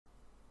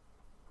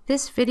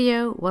This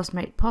video was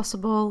made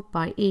possible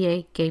by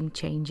EA Game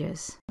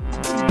Changers.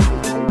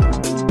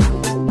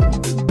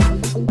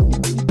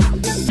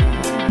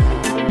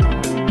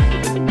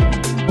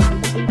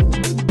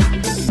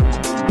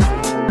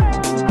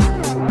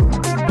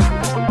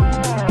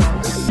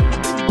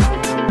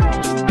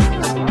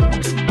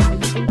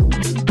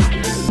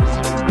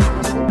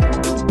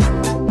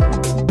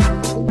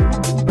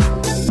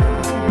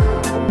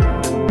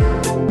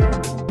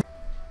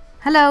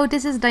 Hello,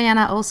 this is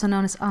Diana, also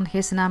known as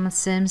Anchesenamon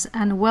Sims,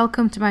 and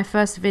welcome to my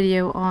first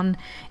video on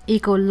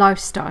eco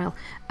lifestyle.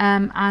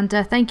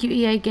 Thank you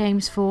EA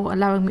Games for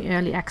allowing me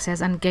early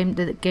access and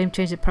the Game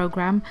Changer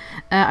program.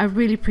 I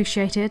really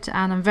appreciate it,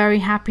 and I'm very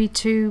happy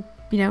to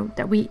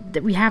that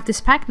we have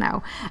this pack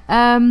now.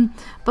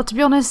 But to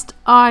be honest,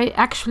 I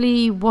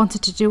actually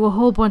wanted to do a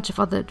whole bunch of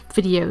other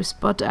videos,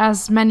 but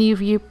as many of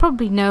you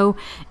probably know,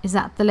 is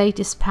that the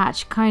latest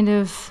patch kind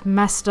of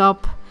messed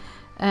up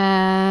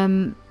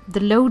the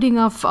loading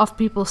of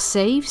people's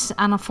saves,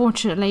 and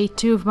unfortunately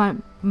two of my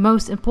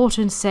most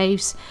important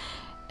saves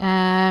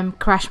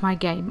crash my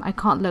game. I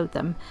can't load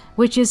them,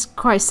 which is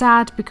quite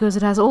sad because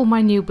it has all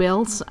my new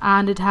builds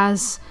and it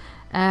has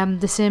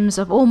the Sims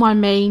of all my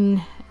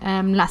main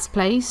Let's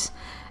Plays.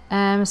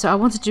 So I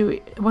wanted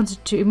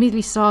to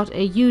immediately start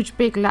a huge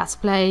big Let's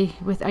Play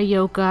with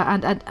Ayoka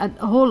and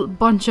a whole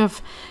bunch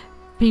of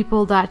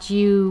people that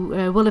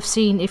you will have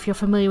seen if you're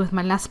familiar with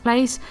my Let's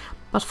Plays.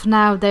 But for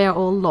now, they are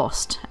all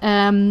lost.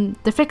 They're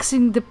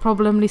fixing the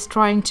problem, at least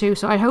trying to,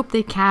 so I hope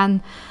they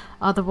can.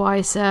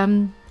 Otherwise,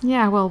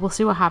 yeah, well, we'll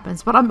see what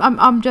happens. But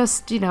I'm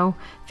just,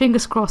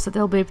 fingers crossed that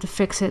they'll be able to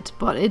fix it.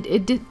 But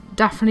it did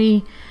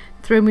definitely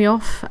throw me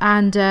off,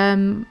 and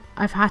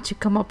I've had to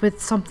come up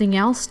with something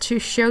else to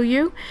show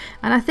you.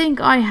 And I think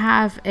I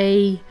have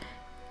a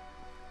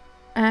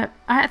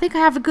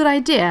good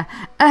idea.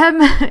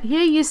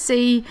 Here you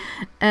see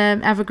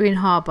Evergreen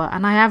Harbour,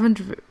 and I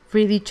haven't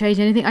really changed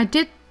anything. I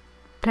did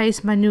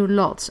place my new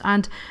lots,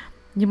 and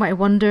you might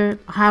wonder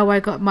how I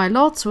got my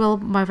lots. Well,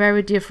 my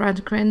very dear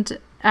friend Grint,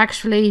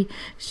 actually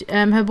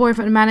her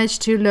boyfriend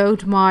managed to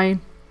load my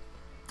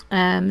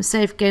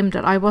save game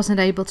that I wasn't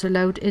able to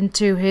load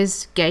into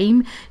his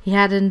game. He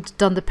hadn't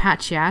done the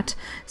patch yet,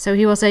 so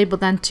he was able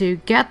then to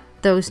get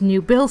those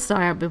new builds that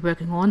I've been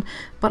working on,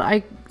 but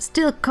I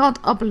still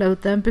can't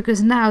upload them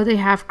because now they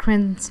have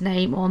Grint's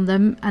name on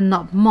them and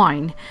not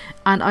mine,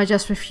 and I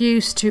just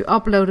refuse to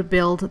upload a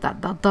build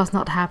that does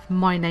not have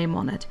my name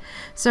on it.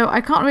 So I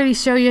can't really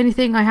show you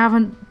anything. I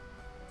haven't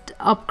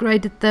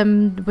upgraded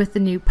them with the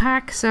new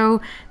pack,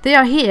 so they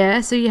are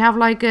here, so you have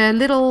like a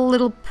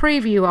little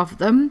preview of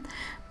them,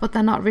 but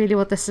they're not really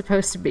what they're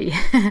supposed to be.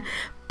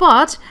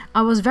 But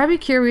I was very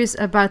curious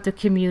about the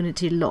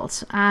community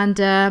lot, and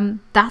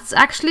that's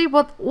actually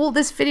what all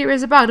this video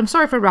is about. I'm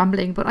sorry for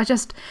rambling, but I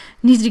just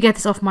needed to get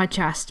this off my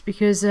chest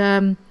because,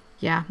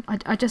 yeah,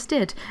 I just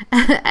did.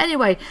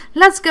 Anyway,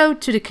 let's go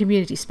to the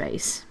community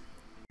space.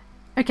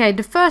 Okay,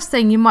 the first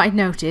thing you might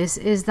notice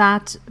is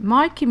that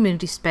my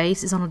community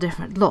space is on a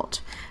different lot.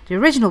 The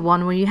original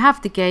one where you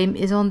have the game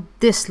is on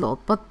this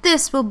lot, but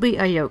this will be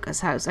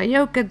Ayoka's house.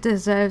 Ayoka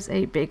deserves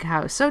a big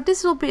house, so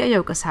this will be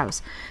Ayoka's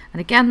house. And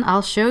again,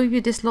 I'll show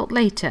you this lot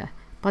later.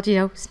 But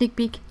sneak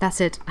peek, that's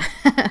it.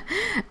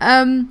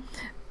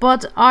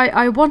 But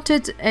I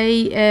wanted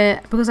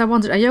because I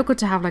wanted Ayoka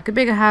to have like a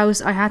bigger house,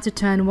 I had to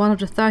turn one of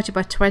the 30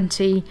 by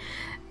 20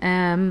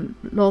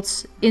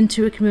 lots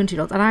into a community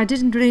lot. And I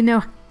didn't really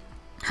know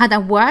how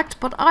that worked,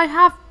 but I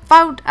have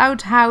found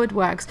out how it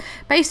works.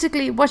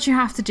 Basically, what you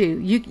have to do,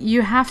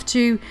 you have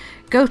to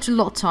go to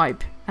lot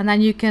type, and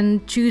then you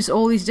can choose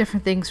all these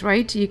different things,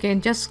 right? You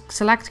can just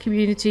select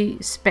community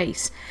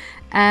space,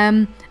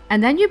 and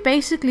then you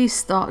basically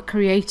start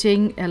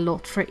creating a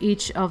lot for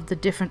each of the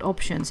different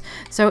options.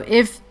 So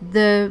if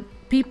the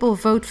people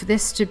vote for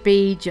this to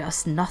be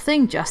just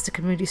nothing, just a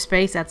community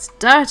space that's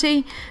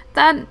dirty,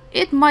 then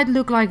it might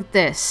look like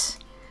this.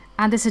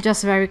 And this is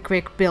just a very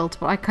quick build,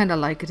 but I kind of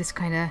like it. It's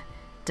kind of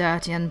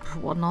dirty and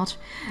whatnot.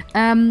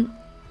 In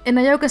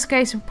Ayoka's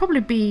case, it would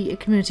probably be a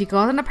community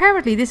garden.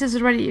 Apparently, this is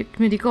already a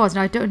community garden.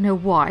 I don't know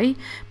why,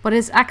 but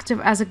it's active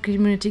as a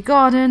community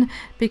garden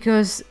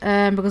because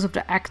of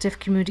the active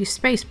community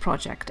space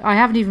project. I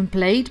haven't even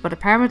played, but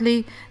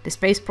apparently the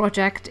space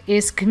project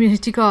is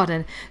community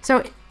garden.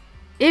 So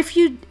if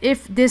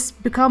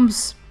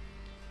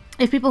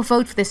people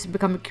vote for this to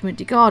become a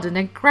community garden,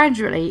 then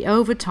gradually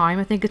over time,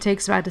 I think it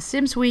takes about a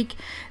Sims week,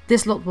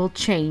 this lot will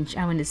change.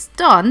 And when it's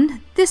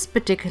done, this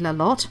particular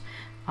lot,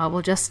 I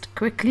will just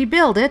quickly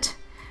build it,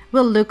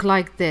 will look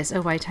like this. Oh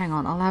wait, hang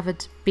on, I'll have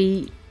it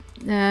be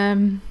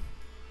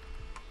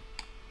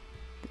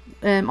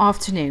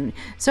afternoon.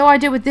 So what I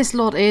do with this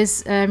lot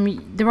is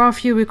there are a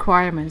few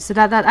requirements, so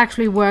that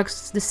actually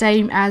works the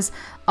same as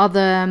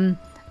other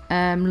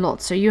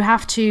lots. So you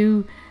have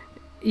to,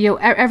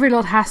 every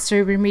lot has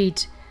to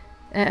meet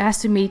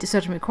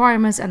certain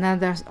requirements, and then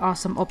there are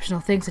some optional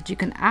things that you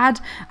can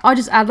add. I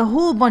just add a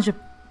whole bunch of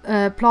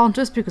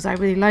planters because I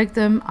really like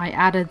them. I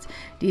added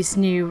these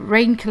new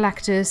rain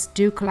collectors,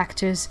 dew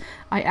collectors.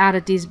 I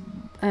added these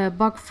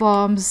bug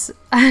farms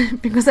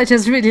because I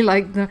just really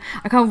like them.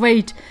 I can't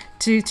wait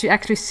to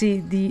actually see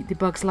the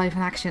bugs live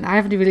in action. I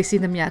haven't really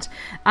seen them yet.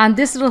 And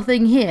this little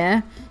thing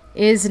here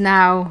is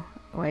now,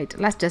 wait,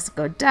 let's just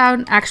go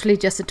down, actually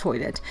just a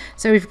toilet.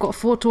 So we've got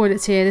 4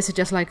 toilets here. This is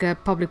just like a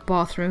public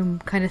bathroom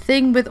kind of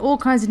thing with all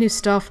kinds of new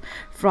stuff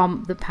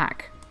from the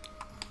pack.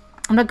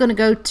 I'm not going to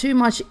go too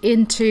much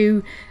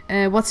into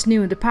what's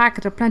new in the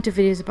pack. There are plenty of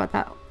videos about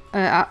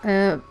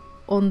that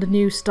on the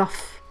new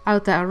stuff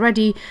out there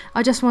already.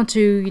 I just want to,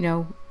 you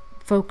know,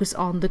 focus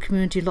on the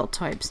community lot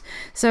types.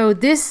 So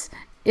this,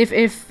 if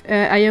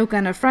Ayoka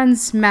and her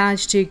friends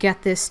manage to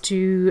get this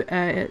to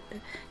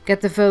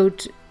get the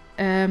vote,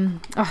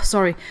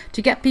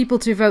 to get people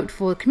to vote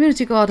for the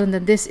community garden,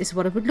 then this is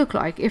what it would look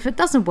like. If it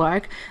doesn't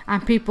work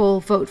and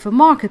people vote for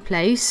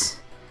marketplace,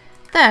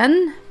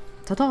 then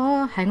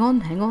ta-da, hang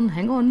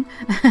on.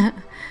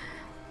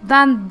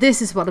 Then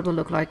this is what it will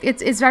look like.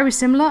 It's very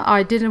similar.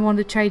 I didn't want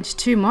to change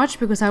too much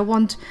because I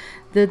wanted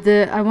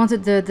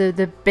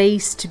the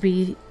base to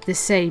be the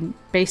same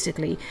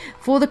basically.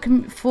 For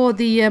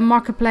the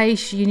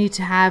marketplace, you need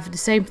to have the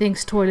same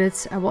things,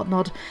 toilets and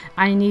whatnot,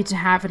 and you need to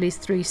have at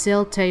least 3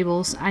 sale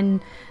tables,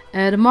 and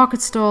the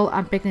market stall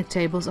and picnic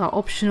tables are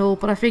optional.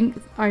 But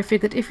I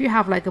figured if you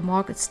have like a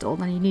market stall,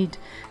 then you need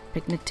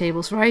picnic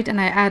tables, right?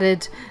 And I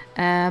added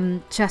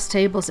chess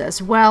tables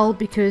as well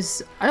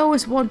because I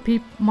always want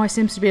my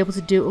Sims to be able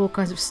to do all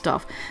kinds of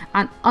stuff.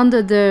 And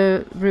under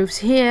the roofs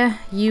here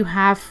you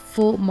have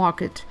full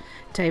market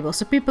tables,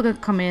 so people can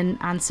come in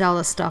and sell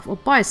their stuff or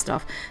buy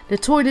stuff. The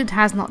toilet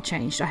has not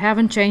changed. I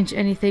haven't changed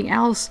anything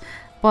else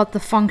but the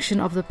function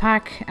of the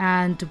pack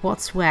and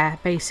what's where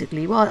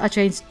basically. Well, I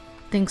changed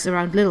things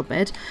around a little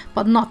bit,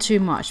 but not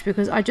too much,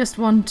 because I just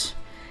want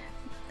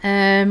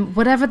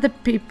whatever the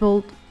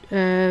people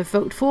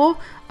vote for,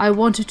 I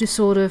wanted to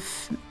sort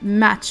of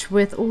match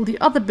with all the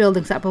other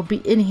buildings that will be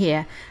in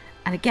here.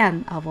 And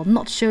again, I will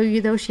not show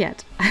you those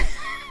yet.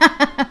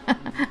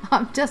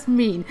 I'm just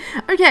mean.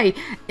 Okay,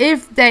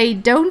 if they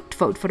don't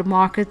vote for the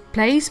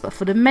marketplace but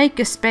for the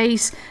maker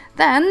space,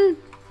 then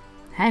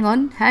hang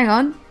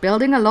on,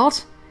 building a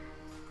lot,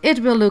 it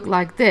will look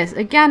like this.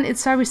 Again,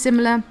 it's very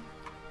similar,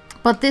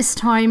 but this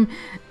time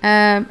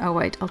oh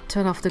wait, I'll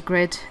turn off the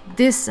grid.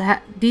 These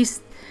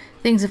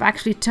things have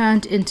actually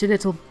turned into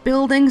little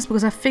buildings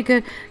because I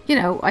figured, you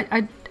know,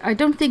 I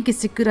don't think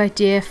it's a good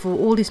idea for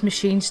all these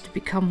machines to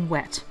become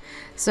wet.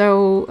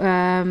 So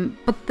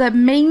but the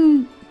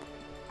main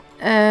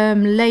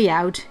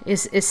layout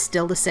is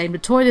still the same. The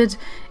toilet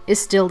is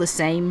still the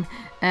same.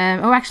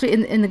 Actually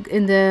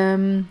in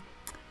the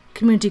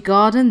community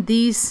garden,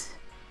 these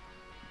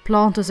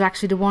planters are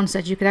actually the ones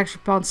that you can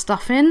actually plant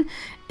stuff in.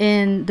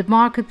 In the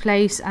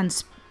marketplace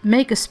and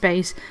maker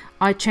space,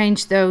 I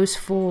changed those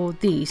for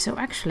these. So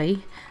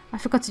actually I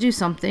forgot to do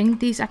something.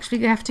 These actually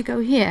have to go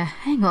here.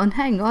 Hang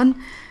on.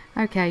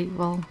 Okay,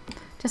 well,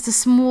 just a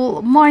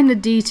small minor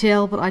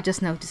detail, but I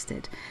just noticed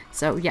it.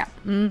 So yeah,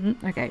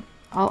 okay,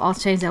 I'll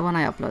change that when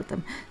I upload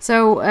them.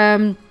 So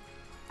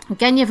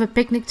again, you have a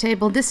picnic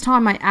table. This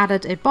time I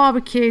added a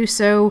barbecue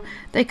so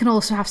they can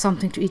also have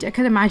something to eat. I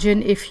can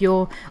imagine if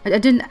you're, I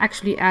didn't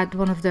actually add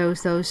one of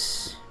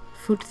those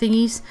food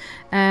thingies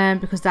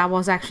because that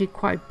was actually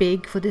quite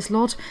big for this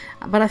lot,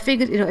 but I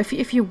figured, you know,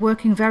 if you're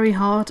working very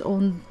hard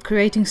on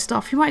creating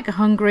stuff, you might get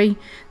hungry.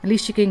 At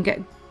least you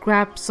can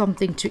grab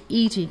something to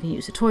eat. You can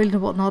use the toilet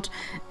and whatnot.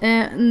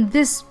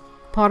 This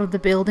part of the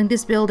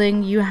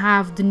building, you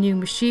have the new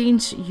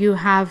machines. You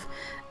have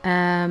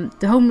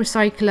the home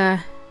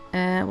recycler.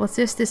 What's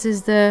this? This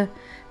is the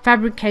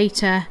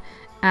fabricator,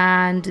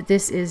 and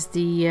this is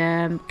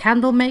the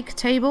candle make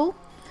table.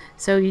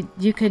 So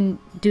you can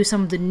do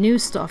some of the new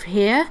stuff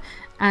here.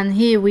 And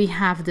here we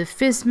have the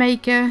fizz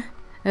maker,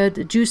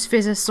 the juice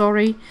fizzer,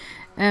 sorry,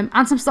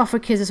 and some stuff for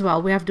kids as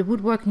well. We have the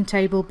woodworking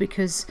table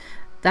because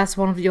that's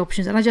one of the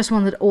options, and I just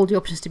wanted all the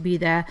options to be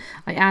there.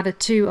 I added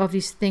 2 of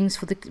these things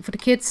for the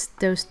kids.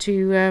 Those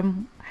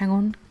 2,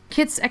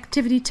 kids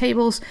activity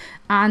tables,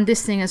 and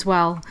this thing as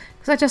well,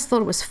 because I just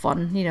thought it was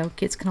fun. You know,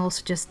 kids can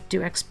also just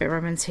do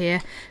experiments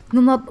here.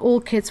 Not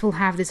all kids will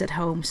have this at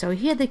home, so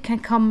here they can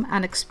come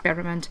and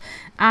experiment.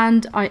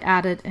 And I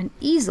added an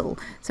easel.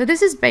 So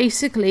this is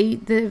basically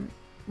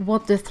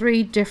what the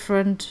 3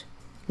 different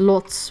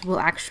lots will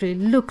actually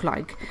look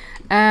like.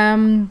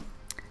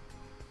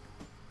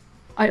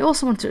 I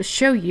also want to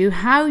show you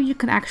how you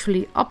can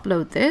actually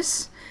upload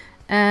this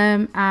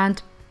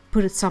and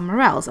put it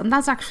somewhere else, and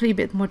that's actually a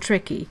bit more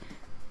tricky.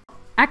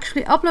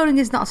 Actually, uploading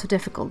is not so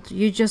difficult.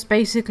 You just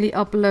basically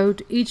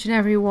upload each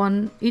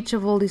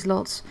of all these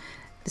lots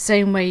the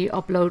same way you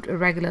upload a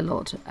regular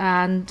lot,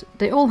 and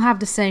they all have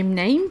the same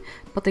name,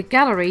 but the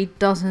gallery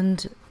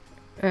doesn't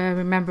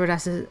remember it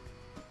as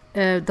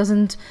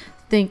doesn't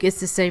think it's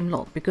the same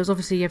lot, because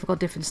obviously you've got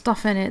different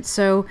stuff in it.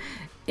 So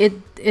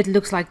it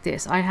looks like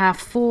this. I have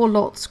 4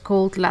 lots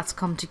called Let's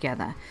Come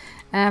Together.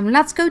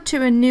 Let's go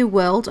to a new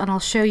world, and I'll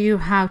show you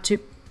how to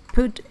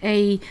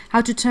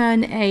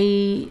turn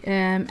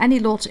any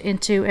lot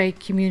into a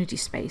community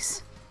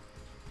space.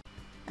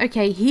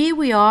 Okay, here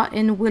we are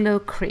in Willow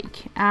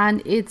Creek,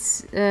 and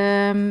it's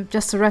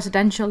just a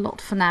residential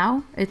lot for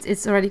now.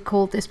 It's already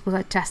called this because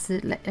I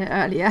tested it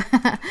earlier.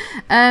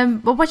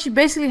 But what you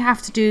basically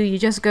have to do, you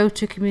just go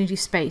to community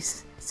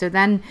space. So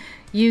then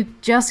you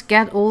just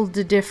get all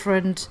the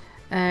different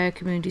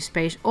community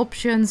space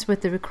options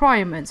with the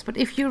requirements. But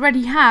if you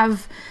already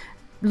have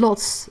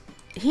lots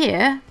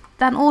here,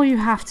 then all you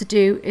have to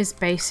do is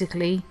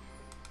basically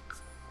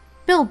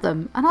build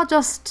them. And I'll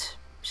just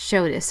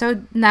show this.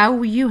 So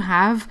now you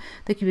have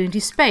the community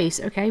space.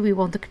 Okay, we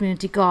want the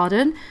community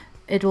garden.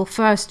 It will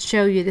first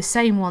show you the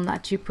same one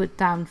that you put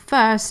down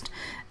first.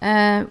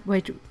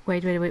 Wait,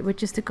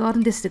 which is the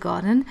garden? This is the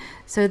garden.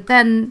 So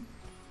then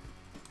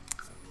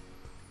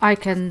I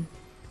can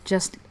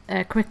just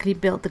quickly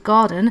build the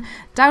garden.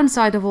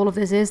 Downside of all of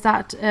this is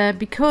that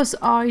because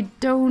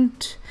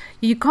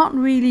you can't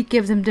really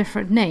give them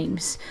different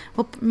names.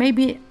 Well,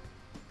 maybe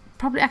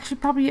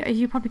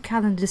you probably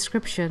can in the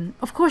description.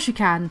 Of course you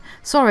can.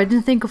 Sorry, I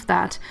didn't think of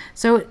that.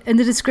 So in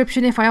the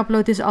description, if I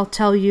upload this, I'll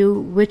tell you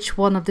which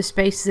one of the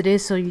spaces it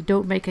is so you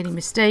don't make any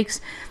mistakes.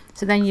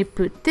 So then you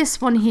put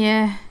this one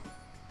here.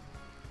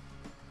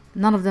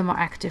 None of them are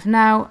active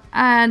now.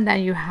 And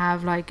then you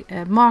have like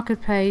a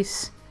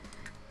marketplace.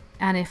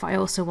 And if I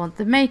also want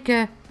the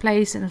maker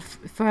place, and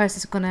first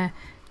it's going to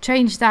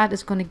change that.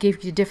 It's going to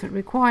give you different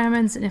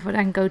requirements. And if I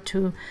then go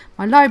to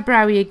my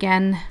library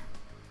again,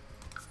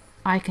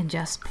 I can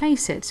just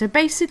place it. So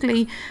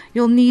basically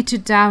you'll need to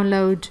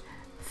download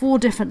 4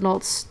 different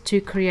lots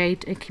to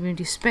create a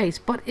community space,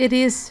 but it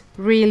is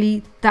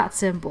really that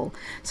simple.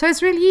 So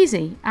it's really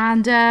easy,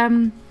 and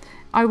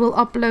I will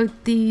upload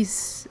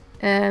these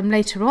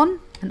later on,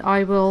 and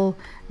I will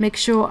make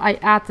sure I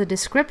add the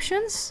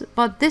descriptions.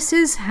 But this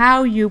is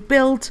how you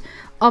build,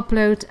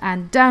 upload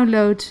and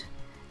download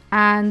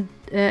and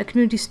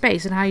community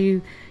space, and how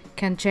you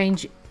can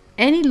change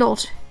any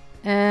lot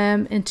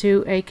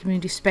into a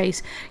community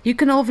space. You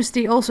can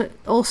obviously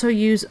also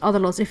use other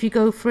lots. If you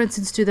go, for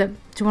instance, to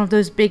one of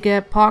those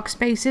bigger park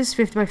spaces,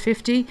 50 by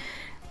 50,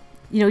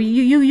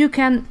 you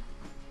can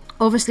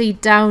obviously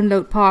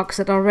download parks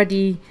that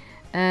already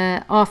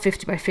are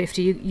 50 by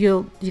 50.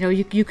 You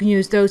can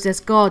use those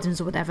as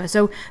gardens or whatever.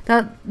 So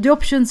the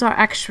options are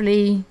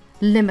actually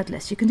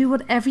limitless. You can do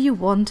whatever you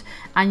want,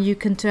 and you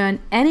can turn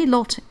any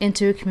lot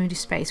into a community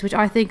space, which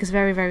I think is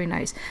very, very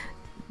nice.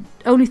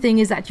 Only thing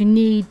is that you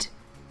need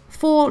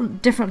 4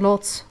 different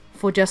lots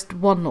for just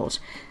 1 lot.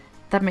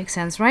 That makes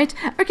sense, right?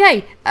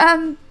 Okay,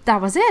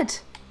 that was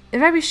it. A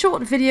very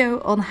short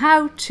video on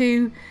how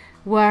to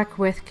work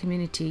with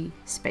community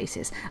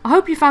spaces. I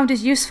hope you found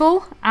this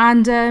useful,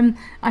 and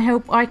I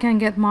hope I can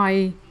get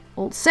my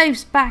old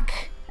saves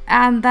back,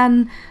 and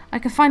then I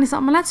can finally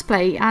start my Let's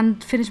Play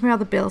and finish my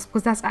other builds,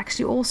 because that's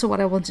actually also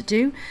what I want to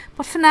do.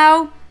 But for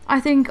now,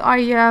 I think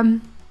I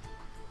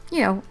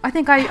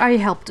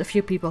helped a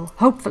few people,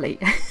 hopefully.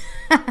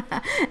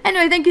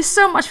 Anyway, thank you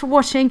so much for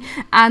watching,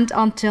 and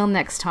until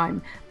next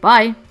time,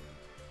 bye.